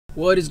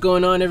What is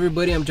going on,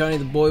 everybody? I'm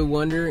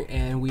JohnnyTheBoyWonder,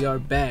 and we are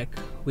back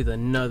with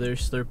another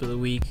slurp of the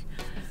week.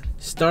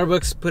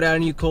 Starbucks put out a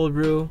new cold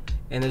brew,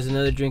 and there's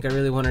another drink I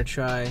really want to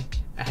try.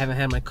 I haven't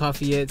had my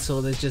coffee yet, so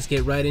let's just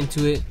get right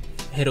into it.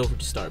 Head over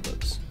to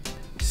Starbucks.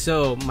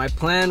 So my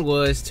plan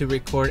was to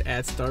record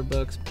at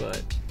Starbucks,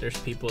 but there's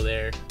people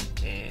there,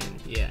 and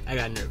yeah, I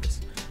got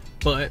nervous.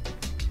 But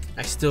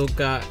I still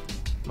got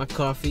my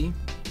coffee.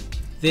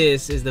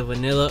 This is the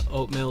vanilla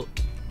oat milk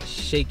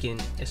shaken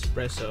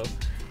espresso.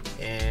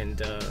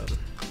 And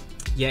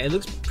yeah, it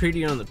looks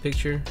prettier on the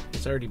picture.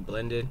 It's already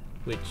blended,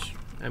 which,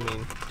 I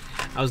mean,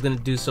 I was gonna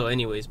do so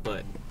anyways,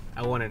 but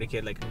I wanted to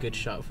get like a good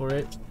shot for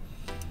it.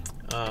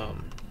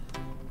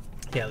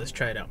 Yeah, let's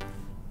try it out.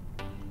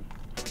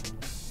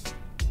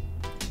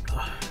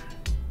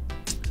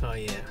 Oh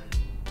yeah,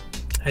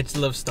 I just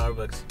love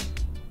Starbucks.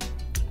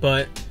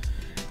 But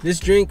this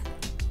drink,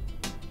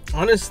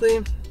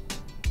 honestly,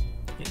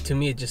 to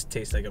me it just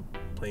tastes like a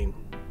plain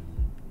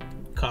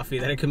coffee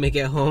that I could make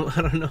at home.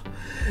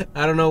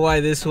 I don't know why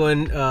this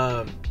one,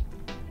 I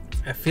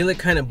feel it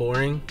kind of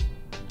boring.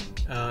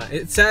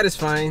 It's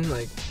satisfying,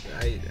 like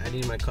I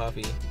need my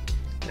coffee.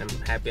 I'm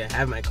happy I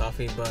have my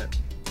coffee, but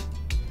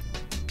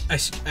I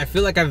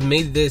feel like I've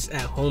made this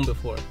at home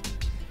before,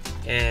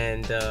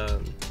 and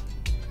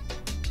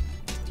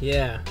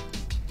yeah,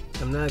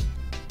 I'm not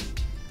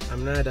I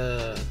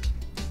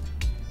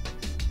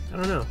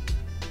don't know,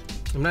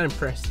 I'm not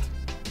impressed.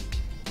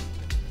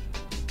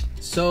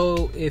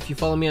 So if you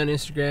follow me on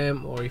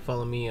Instagram or you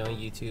follow me on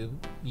YouTube,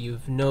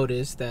 you've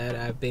noticed that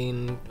I've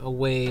been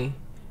away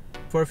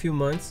for a few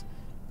months,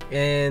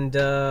 and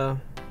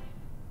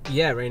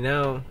yeah, right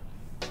now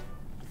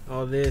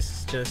all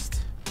this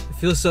just, it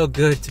feels so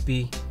good to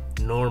be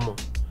normal.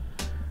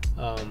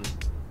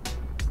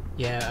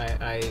 Yeah,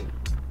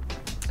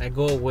 I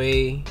go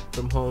away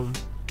from home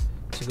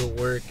to go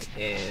work,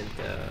 and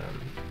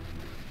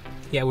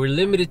yeah, we're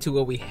limited to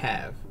what we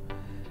have,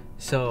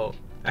 so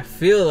I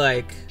feel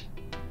like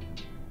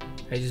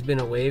I just been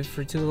away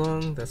for too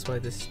long. That's why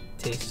this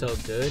tastes so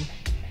good.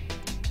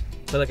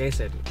 But like I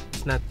said,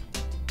 it's not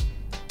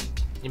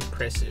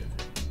impressive,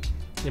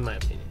 in my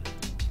opinion.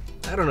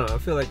 I don't know. I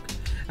feel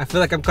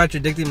like I'm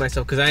contradicting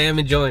myself because I am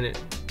enjoying it.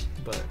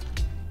 But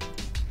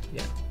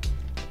yeah,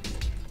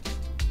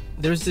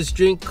 there's this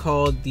drink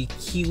called the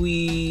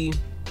kiwi.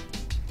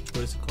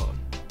 What is it called?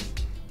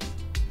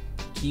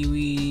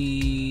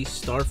 Kiwi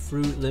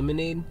Starfruit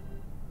Lemonade.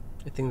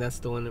 I think that's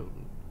the one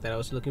that I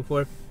was looking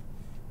for.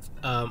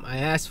 I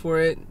asked for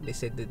it. They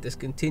said they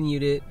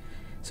discontinued it,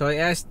 so I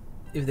asked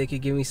if they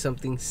could give me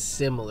something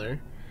similar.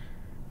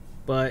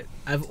 But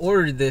I've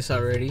ordered this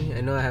already.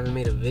 I know I haven't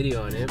made a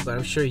video on it, but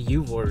I'm sure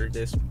you've ordered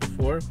this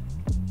before.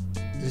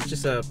 This is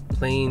just a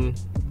plain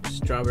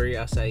strawberry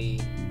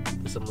acai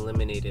with some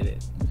lemonade in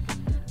it.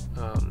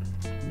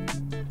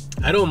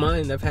 I don't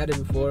mind. I've had it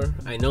before.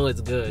 I know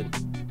it's good,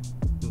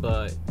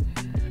 but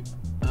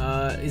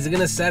is it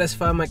gonna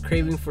satisfy my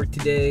craving for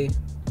today?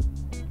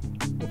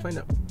 We'll find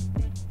out.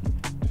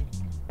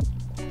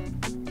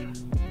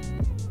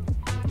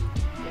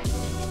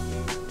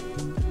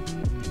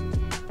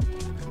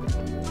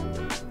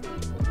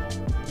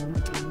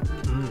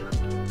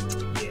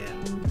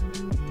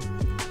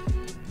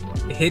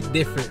 Hit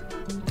different.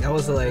 I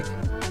was like,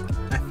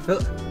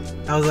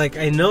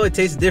 I know it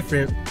tastes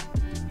different,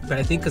 but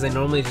I think because I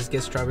normally just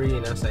get strawberry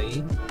and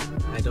acai,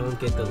 I don't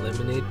get the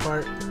lemonade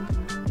part.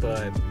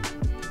 But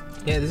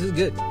yeah, this is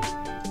good.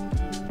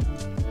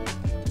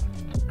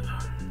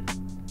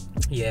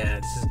 Yeah,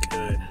 this is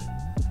good.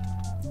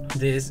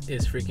 This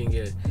is freaking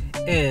good,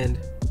 and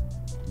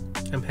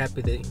I'm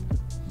happy they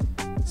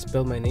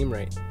spelled my name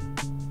right.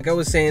 Like I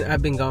was saying,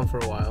 I've been gone for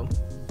a while,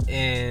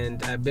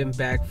 and I've been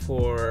back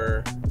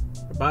for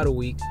about a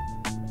week,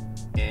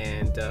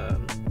 and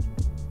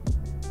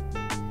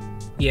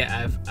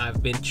yeah,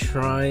 I've been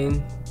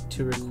trying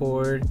to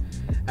record.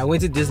 I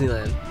went to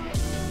Disneyland,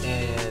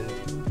 and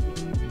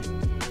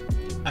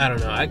I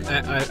don't know, I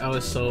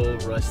was so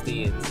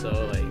rusty and so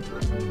like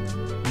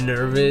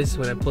nervous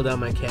when I pulled out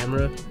my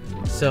camera,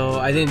 so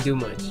I didn't do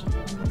much.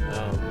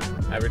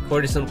 I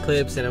recorded some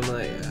clips, and I'm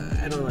like,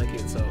 I don't like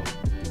it, so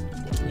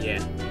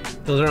yeah,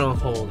 those are on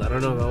hold. I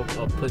don't know if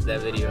I'll put that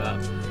video out.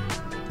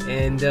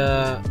 And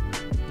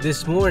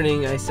this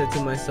morning I said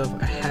to myself,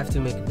 I have to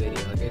make a video.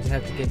 Like, I just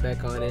have to get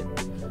back on it.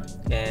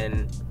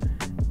 And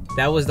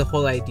that was the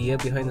whole idea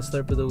behind the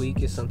slurp of the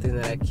week, is something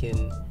that I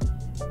can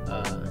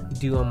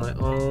do on my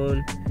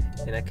own,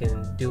 and I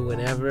can do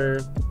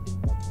whenever,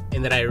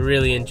 and that I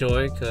really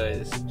enjoy,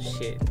 because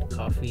shit,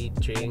 coffee,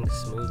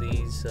 drinks,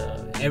 smoothies,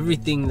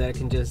 everything that I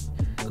can just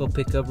go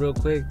pick up real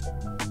quick,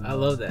 I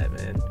love that,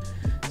 man.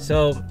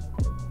 So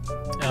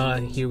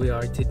here we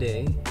are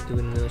today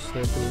doing another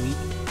slurp of the week.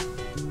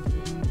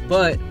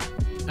 But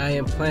I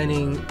am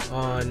planning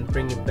on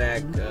bringing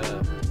back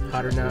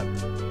Hot or Not.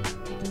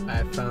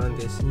 I found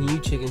this new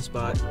chicken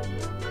spot in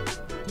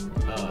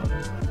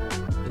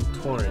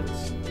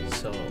Torrance.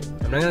 So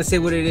I'm not gonna say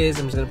what it is.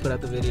 I'm just gonna put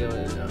out the video,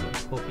 and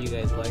hope you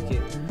guys like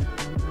it.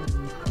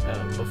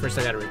 But first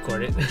I gotta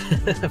record it,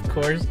 of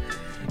course.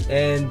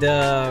 And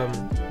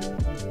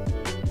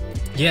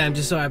yeah, I'm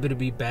just so happy to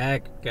be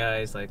back,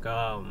 guys. Like,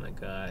 oh my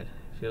god, it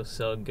feels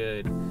so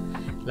good.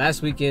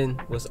 Last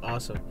weekend was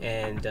awesome,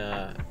 and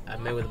I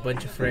met with a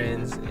bunch of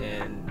friends,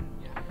 and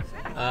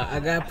I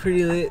got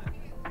pretty lit.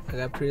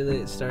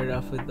 Started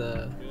off with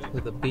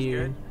a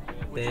beer,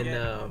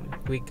 then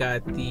we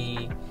got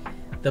the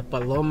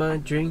Paloma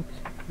drink.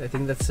 I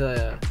think that's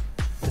a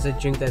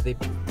drink that they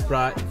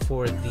brought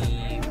for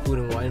the Food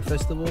and Wine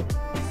Festival.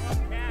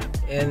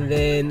 And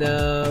then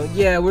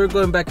yeah, we were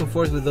going back and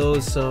forth with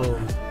those, so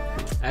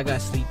I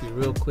got sleepy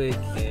real quick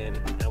and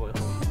I went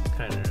home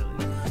kind of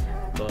early.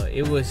 But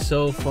it was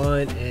so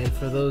fun, and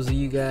for those of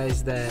you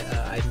guys that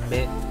I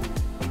met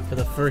for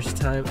the first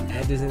time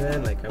at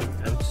Disneyland, like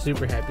I'm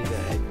super happy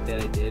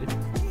that I did.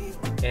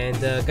 And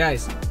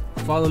guys,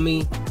 follow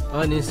me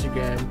on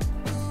Instagram.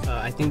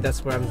 I think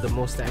that's where I'm the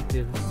most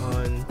active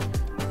on.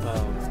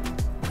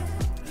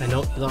 I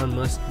know Elon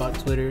Musk bought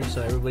Twitter,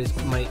 so everybody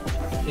might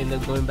end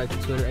up going back to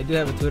Twitter. I do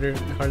have a Twitter,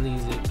 I hardly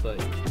use it, but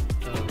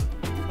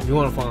if you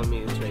want to follow me,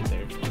 it's right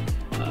there.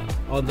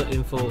 All the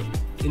info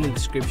in the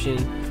description.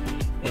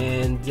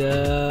 And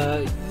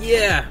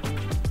yeah,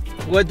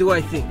 what do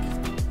I think?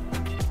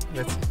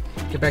 Let's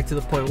get back to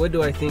the point. What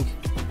do I think?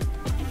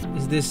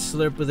 Is this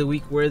slurp of the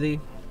week worthy?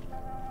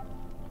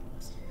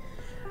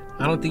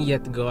 I don't think you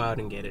have to go out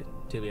and get it,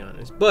 to be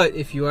honest. But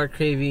if you are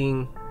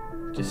craving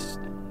just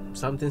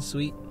something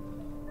sweet,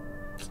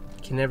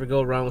 can never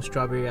go wrong with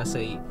strawberry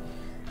acai.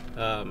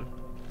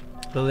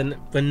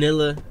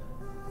 Vanilla,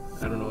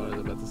 I don't know what I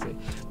was about to say.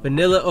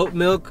 Vanilla oat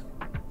milk.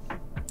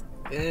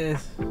 Yeah,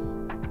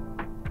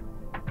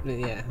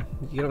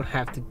 you don't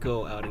have to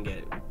go out and get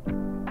it.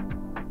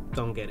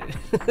 Don't get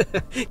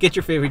it. Get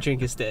your favorite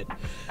drink instead.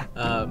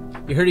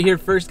 You heard it here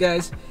first,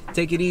 guys.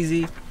 Take it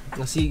easy.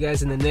 I'll see you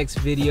guys in the next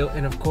video,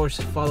 and of course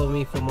follow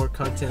me for more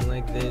content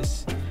like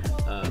this.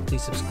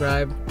 Please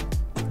subscribe,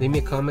 leave me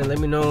a comment, let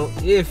me know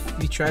if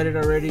you tried it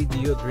already. Do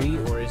you agree,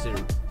 or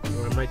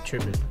am I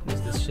tripping?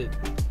 Is this shit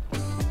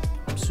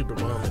super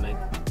bomb and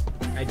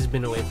I just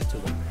been away for too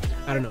long?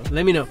 I don't know,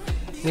 let me know.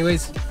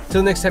 Anyways,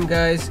 till next time,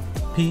 guys,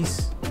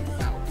 peace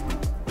out.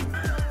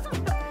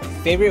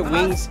 Favorite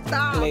wings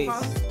place.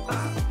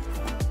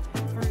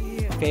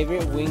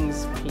 Favorite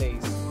wings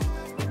place.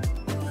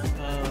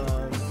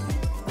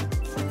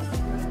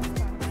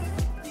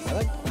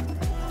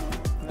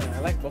 I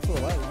like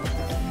Buffalo Wild Wings.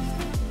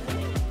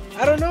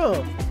 I don't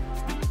know.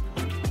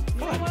 You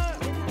know what?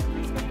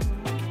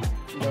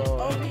 No.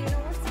 Oh, you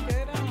know what's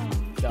good?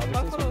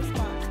 Buffalo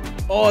Spot.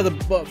 Oh, the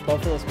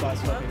Buffalo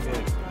Spot's fucking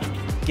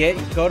good.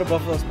 Go to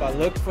Buffalo Spot.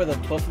 Look for the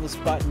Buffalo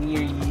Spot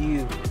near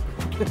you.